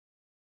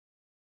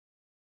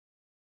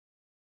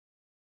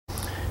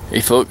Hey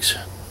folks,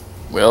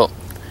 well,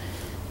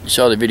 you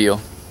saw the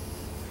video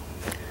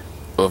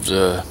of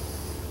the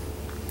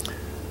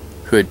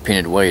hood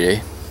painted white,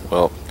 eh?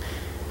 Well,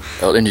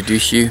 I'll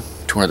introduce you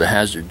to one of the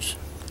hazards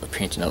of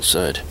painting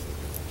outside.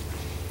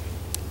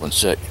 One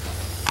sec.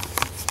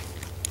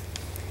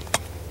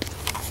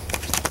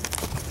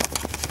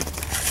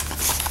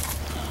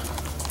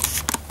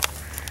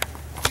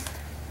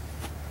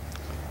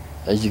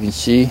 As you can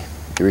see,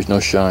 there is no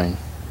shine.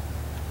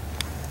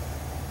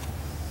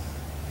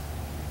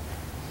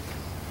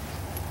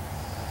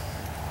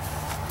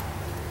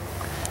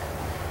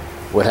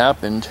 What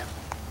happened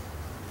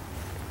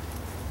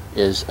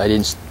is I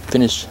didn't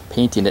finish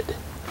painting it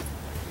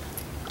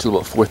until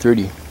about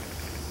 4:30,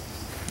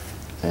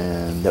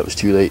 and that was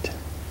too late.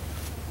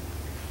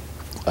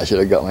 I should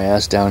have got my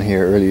ass down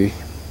here early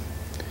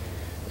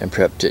and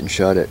prepped it and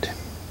shot it.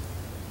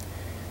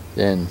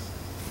 Then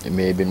it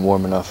may have been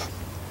warm enough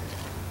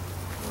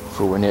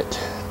for when it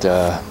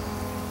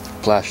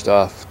flashed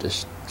off to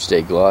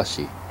stay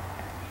glossy.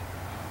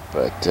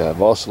 But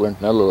I've also learned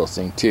another little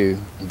thing too.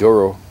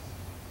 Enduro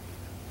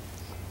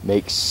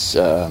makes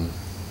a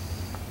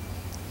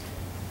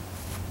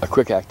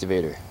quick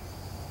activator.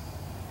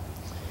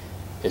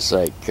 It's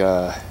like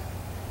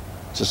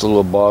just a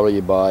little bottle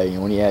you buy,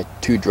 and when you add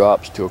 2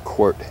 drops to a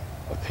quart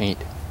of paint,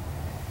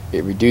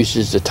 it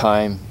reduces the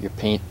time your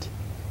paint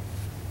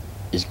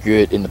is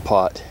good in the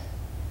pot,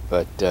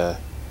 but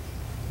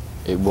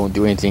it won't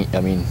do anything.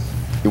 I mean,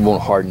 it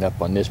won't harden up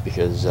on this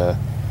because I'm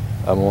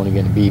only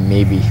going to be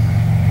maybe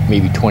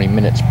 20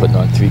 minutes putting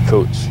on 3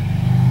 coats,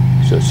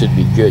 so it should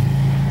be good.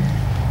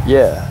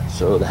 Yeah,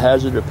 so the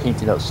hazard of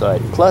painting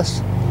outside.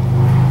 Plus,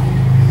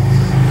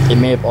 it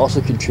may have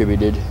also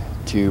contributed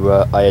to,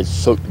 I had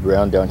soaked the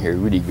ground down here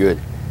really good.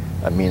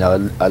 I mean, I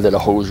let a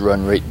hose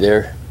run right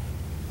there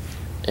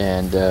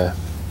and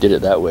did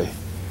it that way.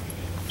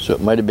 So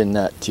it might have been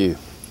that too.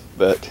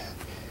 But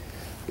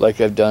like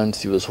I've done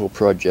through this whole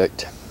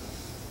project,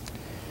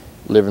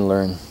 live and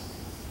learn.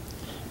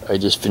 I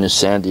just finished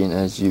sanding,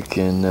 as you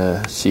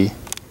can see.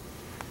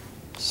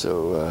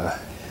 So,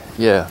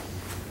 yeah.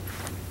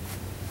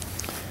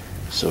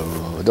 So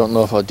I don't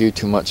know if I'll do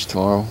too much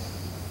tomorrow,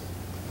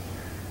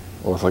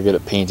 or if I get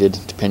it painted,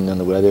 depending on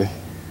the weather.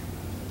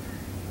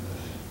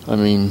 I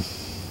mean,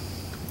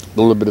 a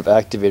little bit of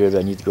activator that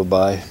I need to go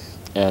buy,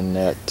 and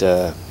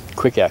that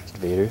quick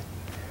activator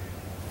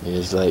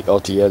is like,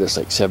 altogether it's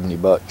like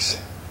 $70,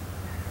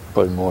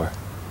 probably more.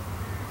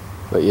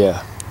 But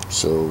yeah,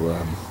 so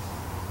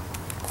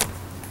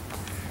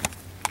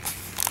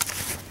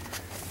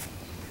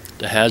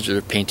the hazard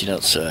of painting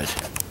outside.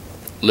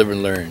 Live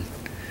and learn.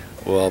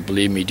 Well,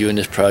 believe me, doing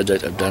this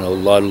project, I've done a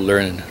lot of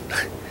learning.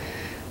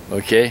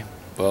 Okay,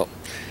 well,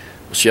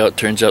 we'll see how it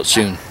turns out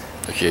soon.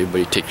 Okay,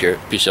 everybody, take care.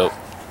 Peace out.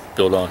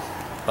 Build on.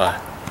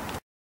 Bye.